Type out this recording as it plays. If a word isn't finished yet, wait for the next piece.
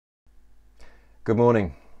Good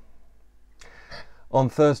morning. On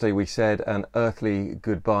Thursday we said an earthly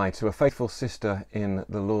goodbye to a faithful sister in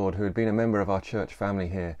the Lord who had been a member of our church family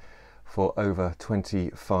here for over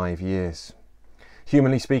 25 years.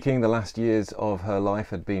 Humanly speaking, the last years of her life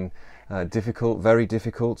had been difficult, very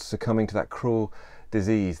difficult, succumbing to that cruel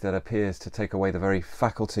disease that appears to take away the very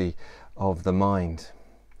faculty of the mind.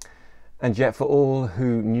 And yet for all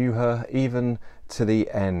who knew her, even to the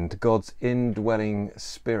end, God's indwelling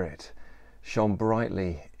spirit shone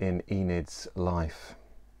brightly in Enid's life.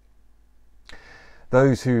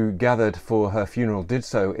 Those who gathered for her funeral did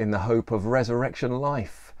so in the hope of resurrection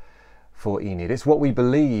life for Enid. It's what we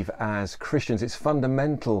believe as Christians. It's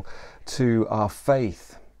fundamental to our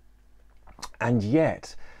faith. And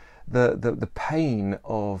yet, the pain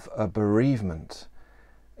of a bereavement,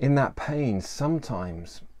 in that pain,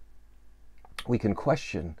 sometimes we can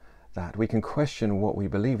question that. We can question what we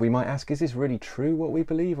believe. We might ask, is this really true what we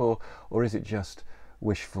believe, or is it just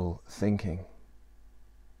wishful thinking?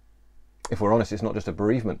 If we're honest, it's not just a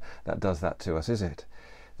bereavement that does that to us, is it?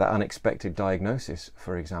 That unexpected diagnosis,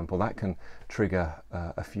 for example, that can trigger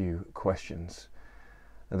a few questions.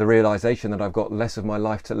 The realization that I've got less of my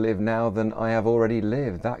life to live now than I have already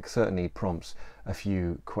lived, that certainly prompts a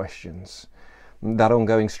few questions. That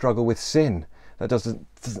ongoing struggle with sin, that doesn't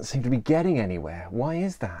seem to be getting anywhere. Why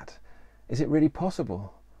is that? Is it really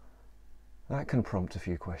possible? That can prompt a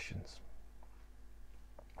few questions.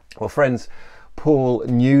 Well, friends, Paul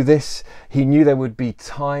knew this. He knew there would be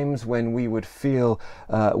times when we would feel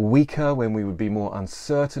weaker, when we would be more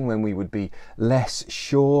uncertain, when we would be less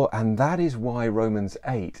sure. And that is why Romans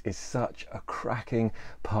 8 is such a cracking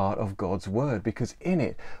part of God's word, because in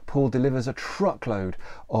it, Paul delivers a truckload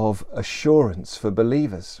of assurance for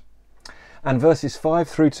believers. And verses 5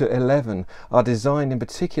 through to 11 are designed in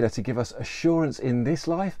particular to give us assurance in this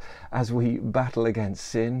life as we battle against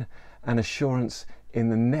sin, and assurance in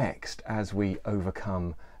the next as we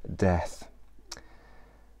overcome death.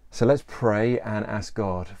 So let's pray and ask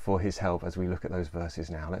God for his help as we look at those verses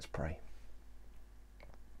now. Let's pray.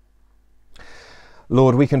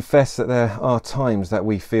 Lord, we confess that there are times that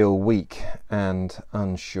we feel weak and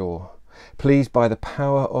unsure. Please, by the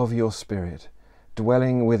power of your Spirit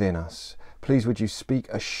dwelling within us, please would you speak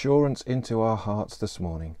assurance into our hearts this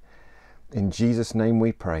morning. In Jesus' name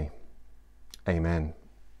we pray. Amen.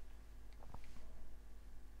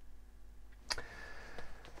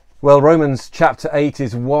 Well, Romans chapter 8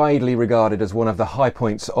 is widely regarded as one of the high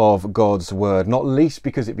points of God's word, not least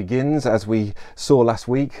because it begins, as we saw last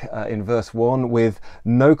week in verse 1, with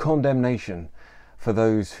no condemnation for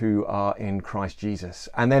those who are in Christ Jesus.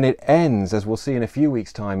 And then it ends, as we'll see in a few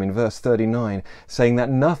weeks' time, in verse 39, saying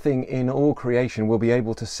that nothing in all creation will be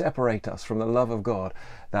able to separate us from the love of God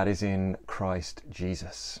that is in Christ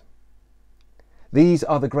Jesus. These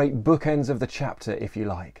are the great bookends of the chapter, if you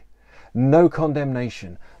like. No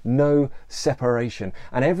condemnation, no separation.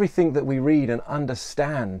 And everything that we read and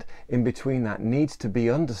understand in between that needs to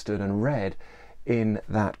be understood and read in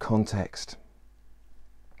that context.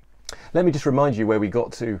 Let me just remind you where we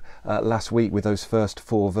got to last week with those first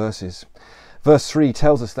 4 verses. Verse 3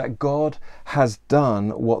 tells us that God has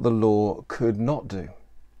done what the law could not do.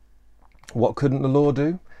 What couldn't the law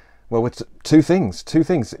do? Well, it's two things.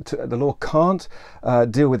 The law can't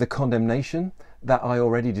deal with the condemnation that I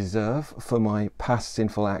already deserve for my past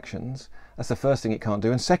sinful actions. That's the first thing it can't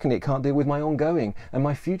do. And secondly, it can't deal with my ongoing and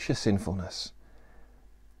my future sinfulness.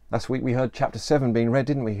 Last week we heard chapter 7 being read,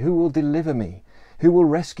 didn't we? Who will deliver me? Who will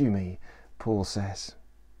rescue me? Paul says.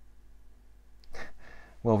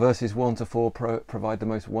 Well, verses 1 to 4 provide the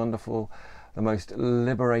most wonderful, the most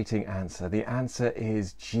liberating answer. The answer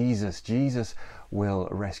is Jesus. Jesus will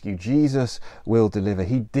rescue. Jesus will deliver.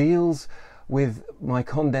 He deals with my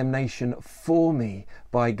condemnation for me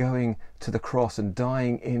by going to the cross and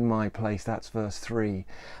dying in my place. That's verse 3.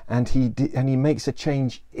 And he makes a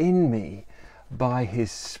change in me by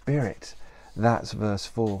his Spirit. That's verse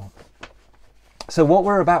 4. So what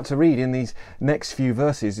we're about to read in these next few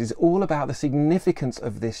verses is all about the significance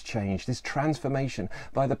of this change, this transformation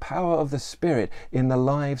by the power of the Spirit in the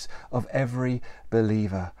lives of every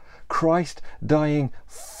believer. Christ dying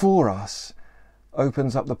for us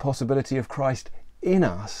opens up the possibility of Christ in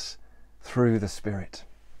us through the Spirit.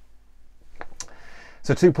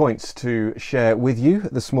 So 2 points to share with you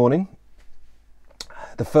this morning.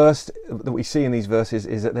 The first that we see in these verses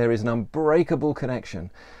is that there is an unbreakable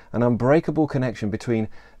connection between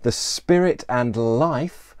the Spirit and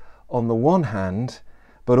life on the one hand,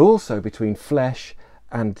 but also between flesh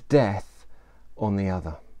and death on the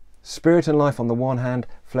other. Spirit and life on the one hand,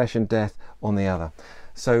 flesh and death on the other.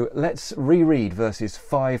 So let's reread verses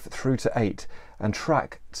 5 through to 8 and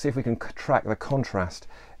see if we can track the contrast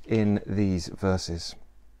in these verses.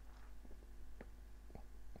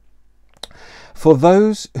 For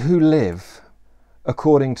those who live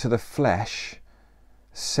according to the flesh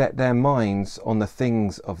set their minds on the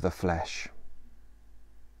things of the flesh.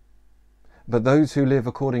 But those who live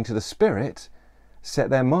according to the Spirit set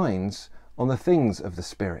their minds on the things of the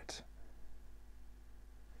Spirit.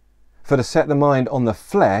 For to set the mind on the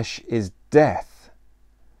flesh is death,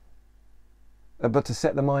 but to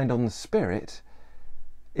set the mind on the Spirit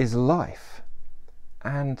is life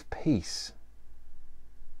and peace.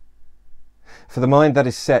 For the mind that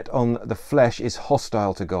is set on the flesh is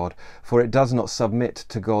hostile to God, for it does not submit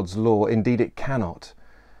to God's law. Indeed, it cannot.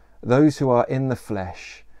 Those who are in the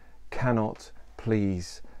flesh cannot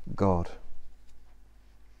please God.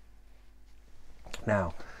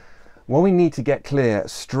 Now, what we need to get clear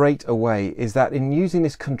straight away is that in using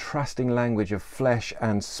this contrasting language of flesh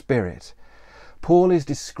and spirit, Paul is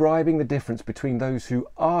describing the difference between those who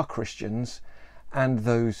are Christians and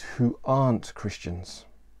those who aren't Christians.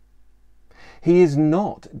 He is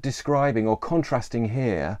not describing or contrasting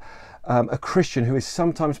here a Christian who is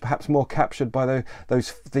sometimes perhaps more captured by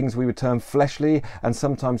those things we would term fleshly and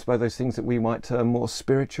sometimes by those things that we might term more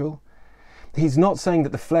spiritual. He's not saying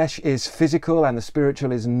that the flesh is physical and the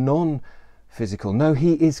spiritual is non-physical. No,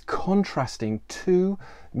 he is contrasting two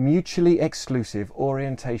mutually exclusive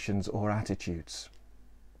orientations or attitudes.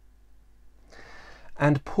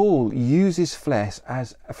 And Paul uses flesh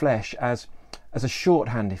as a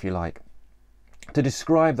shorthand, if you like, to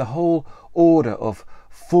describe the whole order of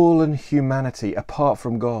fallen humanity apart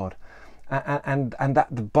from God, and that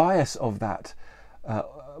the bias of that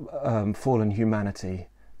fallen humanity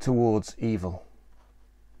towards evil.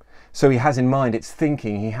 So he has in mind its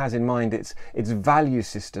thinking, he has in mind its value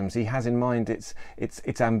systems, he has in mind its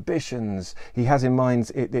ambitions, he has in mind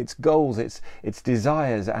its goals, its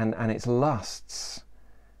desires and its lusts.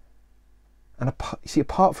 And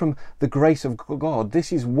apart from the grace of God,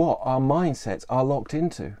 this is what our mindsets are locked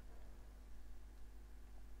into.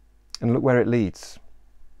 And look where it leads.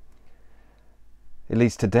 It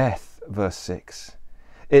leads to death, verse 6.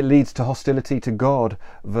 It leads to hostility to God,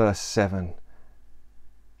 verse 7.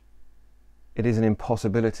 It is an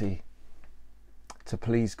impossibility to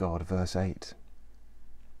please God, verse 8.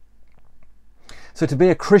 So to be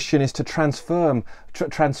a Christian is to transfer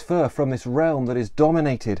from this realm that is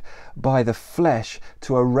dominated by the flesh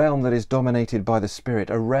to a realm that is dominated by the Spirit,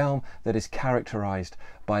 a realm that is characterized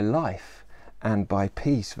by life and by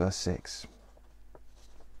peace, verse 6.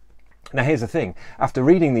 Now here's the thing, after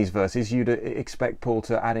reading these verses you'd expect Paul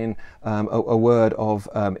to add in a word of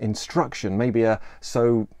instruction, maybe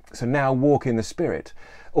so now walk in the Spirit.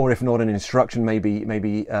 Or if not an instruction,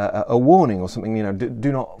 maybe a warning or something,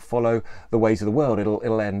 do not follow the ways of the world,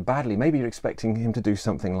 it'll end badly. Maybe you're expecting him to do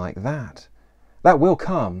something like that. That will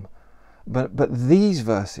come, but these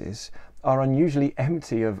verses are unusually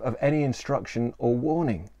empty of any instruction or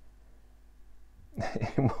warning.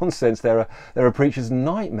 In one sense, they're a preacher's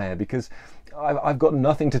nightmare, because I've got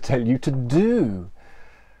nothing to tell you to do.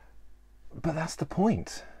 But that's the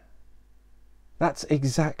point. That's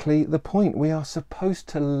exactly the point. We are supposed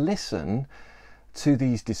to listen to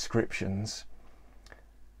these descriptions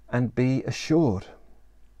and be assured.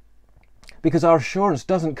 Because our assurance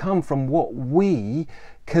doesn't come from what we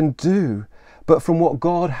can do, but from what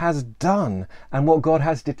God has done and what God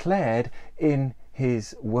has declared in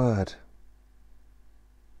His Word.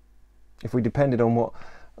 If we depended on what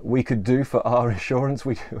we could do for our assurance,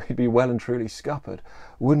 we'd be well and truly scuppered,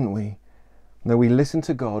 wouldn't we? No, we listen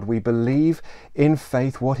to God, we believe in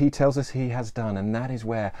faith what He tells us He has done, and that is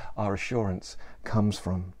where our assurance comes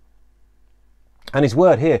from. And His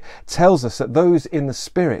Word here tells us that those in the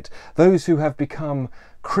Spirit, those who have become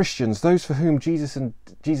Christians, those for whom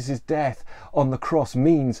Jesus' death on the cross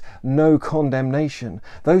means no condemnation,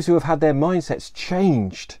 those who have had their mindsets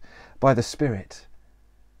changed by the Spirit,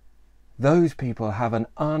 those people have an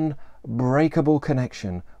unbreakable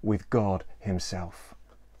connection with God Himself.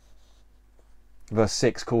 Verse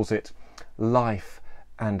 6 calls it life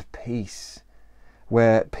and peace,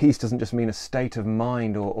 where peace doesn't just mean a state of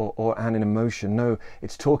mind or an emotion. No,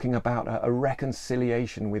 it's talking about a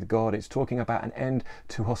reconciliation with God. It's talking about an end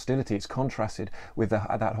to hostility. It's contrasted with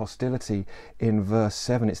that hostility in verse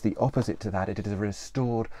 7. It's the opposite to that. It is a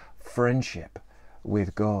restored friendship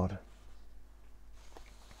with God.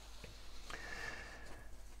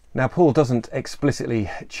 Now, Paul doesn't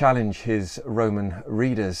explicitly challenge his Roman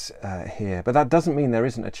readers here, but that doesn't mean there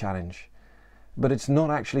isn't a challenge. But it's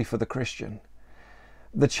not actually for the Christian.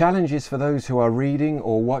 The challenge is for those who are reading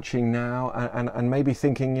or watching now and maybe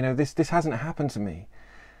thinking, this hasn't happened to me.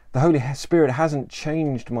 The Holy Spirit hasn't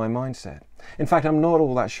changed my mindset. In fact, I'm not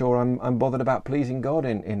all that sure I'm bothered about pleasing God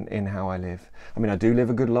in how I live. I mean, I do live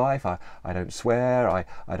a good life. I don't swear.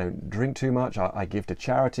 I don't drink too much. I give to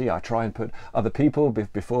charity. I try and put other people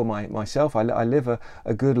before myself. I live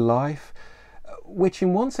a good life, which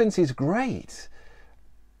in one sense is great,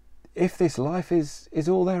 if this life is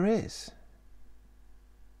all there is.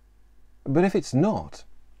 But if it's not,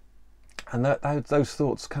 and those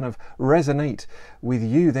thoughts kind of resonate with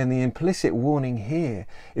you, then the implicit warning here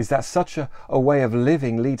is that such a way of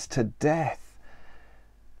living leads to death,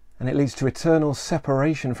 and it leads to eternal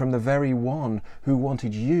separation from the very one who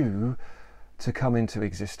wanted you to come into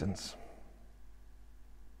existence.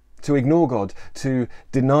 To ignore God, to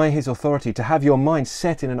deny his authority, to have your mind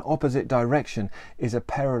set in an opposite direction is a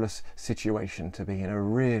perilous situation to be in, a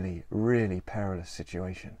really, really perilous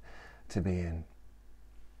situation to be in.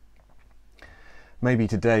 Maybe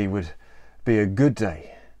today would be a good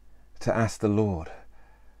day to ask the Lord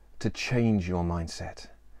to change your mindset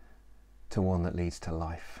to one that leads to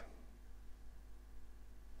life.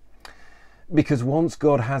 Because once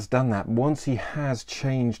God has done that, once he has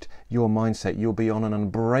changed your mindset, you'll be on an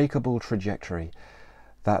unbreakable trajectory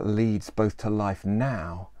that leads both to life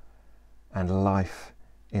now and life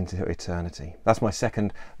into eternity. That's my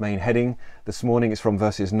second main heading this morning. It's from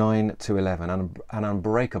verses 9 to 11, an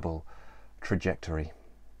unbreakable trajectory.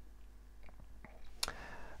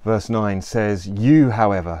 Verse 9 says, "You,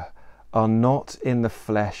 however, are not in the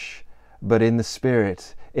flesh, but in the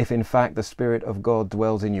Spirit, if in fact the Spirit of God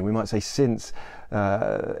dwells in you." We might say, since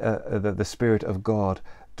the Spirit of God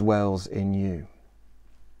dwells in you.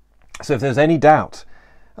 So if there's any doubt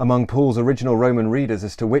among Paul's original Roman readers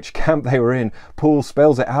as to which camp they were in, Paul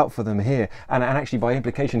spells it out for them here, and actually by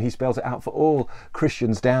implication he spells it out for all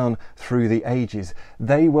Christians down through the ages.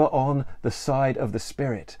 They were on the side of the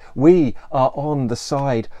Spirit. We are on the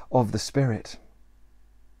side of the Spirit.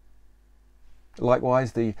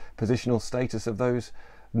 Likewise, the positional status of those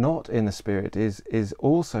not in the Spirit is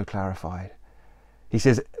also clarified. He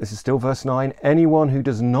says, this is still verse 9, "Anyone who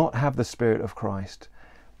does not have the Spirit of Christ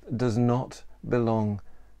does not belong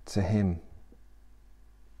to him."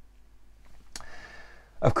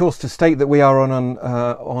 Of course, to state that we are on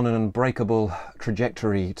an unbreakable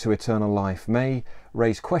trajectory to eternal life may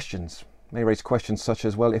raise questions. May raise questions such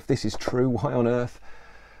as, well, if this is true, why on earth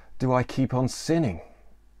do I keep on sinning?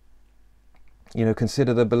 You know,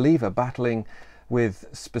 consider the believer battling with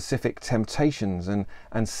specific temptations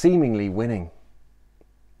and seemingly winning,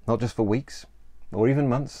 not just for weeks or even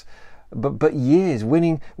months, but years,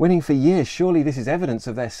 winning for years. Surely this is evidence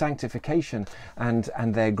of their sanctification and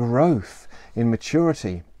their growth in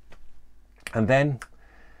maturity. And then,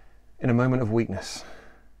 in a moment of weakness,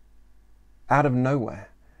 out of nowhere,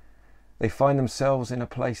 they find themselves in a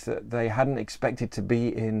place that they hadn't expected to be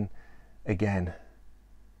in again,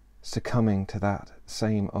 succumbing to that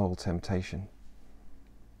same old temptation.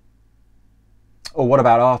 Or what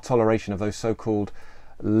about our toleration of those so-called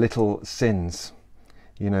little sins?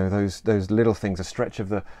 You know, those little things, a stretch of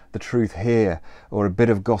the truth here, or a bit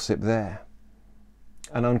of gossip there,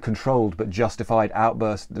 an uncontrolled but justified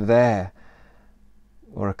outburst there,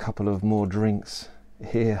 or a couple of more drinks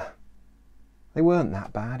here. They weren't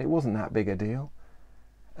that bad. It wasn't that big a deal.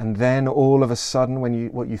 And then all of a sudden,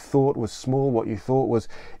 what you thought was small, what you thought was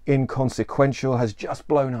inconsequential, has just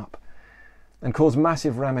blown up and caused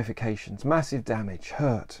massive ramifications, massive damage,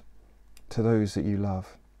 hurt to those that you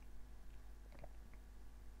love.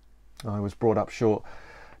 I was brought up short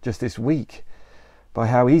just this week by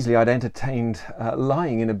how easily I'd entertained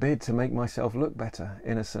lying in a bid to make myself look better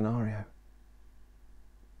in a scenario.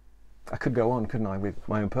 I could go on, couldn't I, with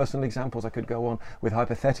my own personal examples. I could go on with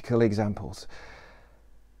hypothetical examples.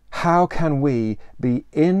 How can we be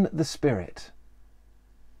in the Spirit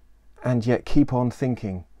and yet keep on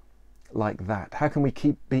thinking like that? How can we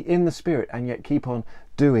be in the Spirit and yet keep on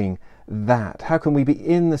doing that? How can we be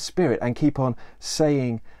in the Spirit and keep on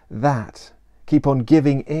saying that? Keep on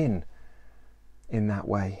giving in that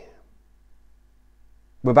way?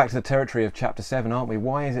 We're back to the territory of chapter 7, aren't we?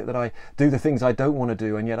 Why is it that I do the things I don't want to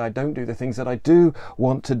do and yet I don't do the things that I do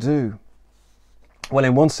want to do? Well,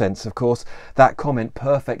 in one sense, of course, that comment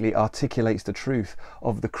perfectly articulates the truth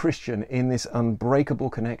of the Christian in this unbreakable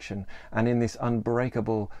connection and in this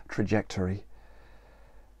unbreakable trajectory.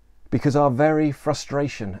 Because our very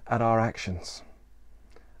frustration at our actions,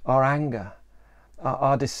 our anger,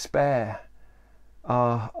 our despair,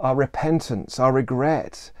 our repentance, our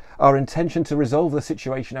regret, our intention to resolve the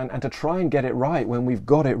situation and to try and get it right when we've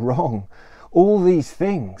got it wrong, all these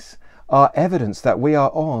things are evidence that we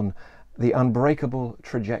are on the unbreakable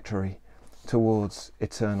trajectory towards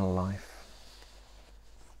eternal life.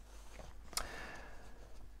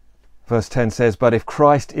 Verse 10 says, "But if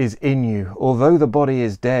Christ is in you, although the body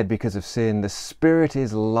is dead because of sin, the spirit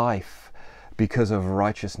is life because of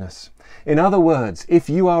righteousness." In other words, if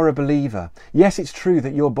you are a believer, yes, it's true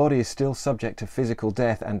that your body is still subject to physical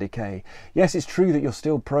death and decay. Yes, it's true that you're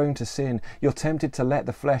still prone to sin. You're tempted to let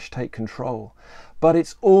the flesh take control. But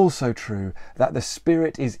it's also true that the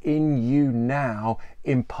Spirit is in you now,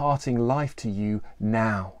 imparting life to you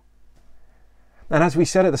now. And as we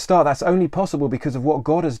said at the start, that's only possible because of what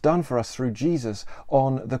God has done for us through Jesus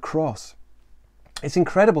on the cross. It's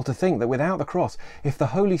incredible to think that without the cross, if the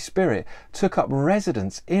Holy Spirit took up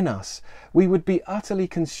residence in us, we would be utterly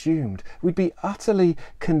consumed. We'd be utterly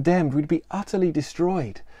condemned. We'd be utterly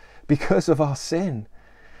destroyed because of our sin.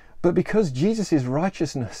 But because Jesus'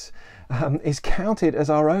 righteousness is counted as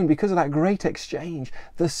our own, because of that great exchange,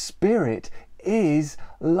 the Spirit is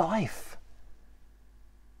life.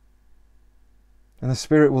 And the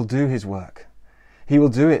Spirit will do his work. He will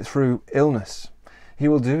do it through illness. He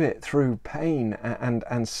will do it through pain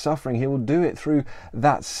and suffering. He will do it through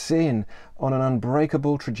that sin on an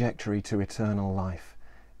unbreakable trajectory to eternal life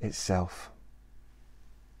itself.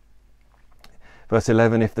 Verse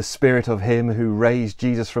 11, "If the Spirit of him who raised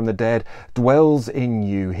Jesus from the dead dwells in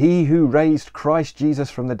you, he who raised Christ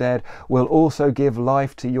Jesus from the dead will also give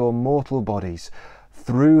life to your mortal bodies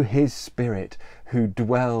through his Spirit who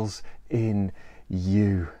dwells in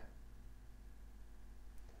you."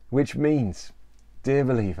 Which means, dear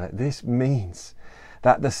believer, this means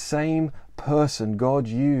that the same person God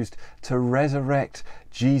used to resurrect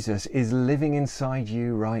Jesus is living inside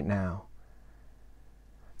you right now.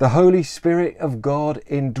 The Holy Spirit of God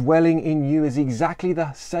indwelling in you is exactly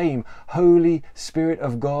the same Holy Spirit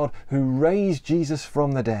of God who raised Jesus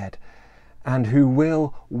from the dead and who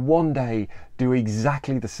will one day do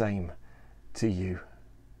exactly the same to you.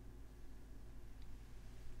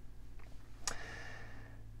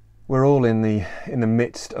 We're all in the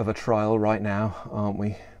midst of a trial right now, aren't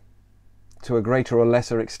we? To a greater or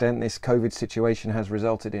lesser extent, this COVID situation has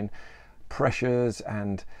resulted in pressures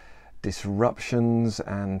and disruptions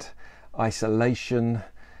and isolation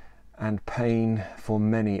and pain for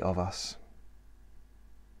many of us.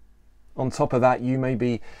 On top of that, you may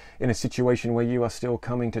be in a situation where you are still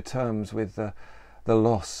coming to terms with the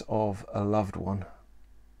loss of a loved one.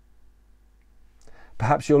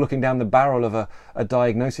 Perhaps you're looking down the barrel of a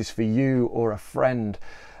diagnosis for you or a friend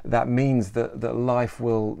that means that life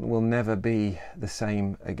will never be the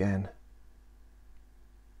same again.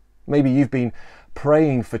 Maybe you've been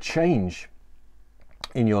praying for change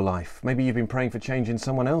in your life. Maybe you've been praying for change in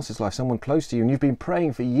someone else's life, someone close to you, and you've been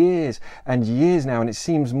praying for years and years now, and it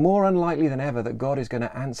seems more unlikely than ever that God is going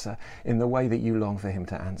to answer in the way that you long for him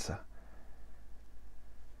to answer.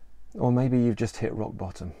 Or maybe you've just hit rock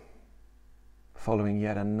bottom, following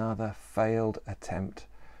yet another failed attempt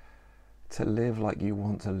to live like you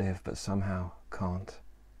want to live but somehow can't.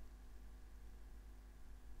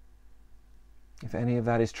 If any of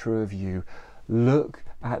that is true of you, look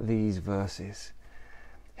at these verses.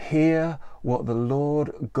 Hear what the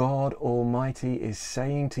Lord God Almighty is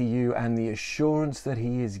saying to you and the assurance that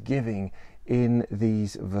he is giving in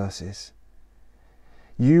these verses.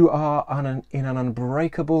 You are in an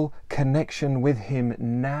unbreakable connection with him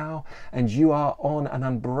now, and you are on an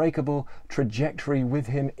unbreakable trajectory with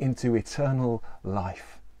him into eternal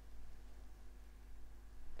life.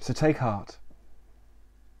 So take heart.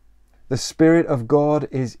 The Spirit of God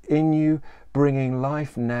is in you, bringing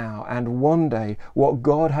life now, and one day what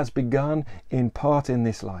God has begun in part in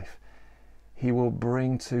this life, he will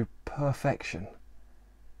bring to perfection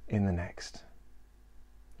in the next.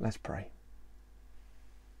 Let's pray.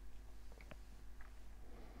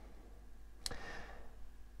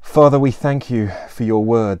 Father, we thank you for your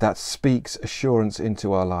word that speaks assurance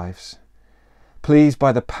into our lives. Please,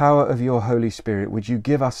 by the power of your Holy Spirit, would you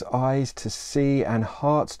give us eyes to see and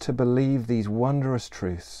hearts to believe these wondrous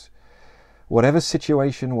truths. Whatever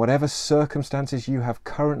situation, whatever circumstances you have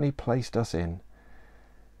currently placed us in,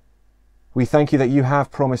 we thank you that you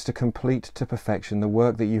have promised to complete to perfection the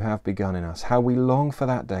work that you have begun in us. How we long for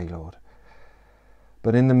that day, Lord.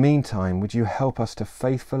 But in the meantime, would you help us to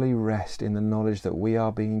faithfully rest in the knowledge that we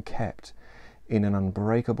are being kept in an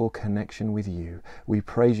unbreakable connection with you. We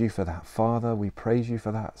praise you for that, Father. We praise you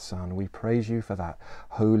for that, Son. We praise you for that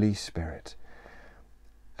Holy Spirit.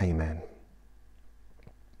 Amen.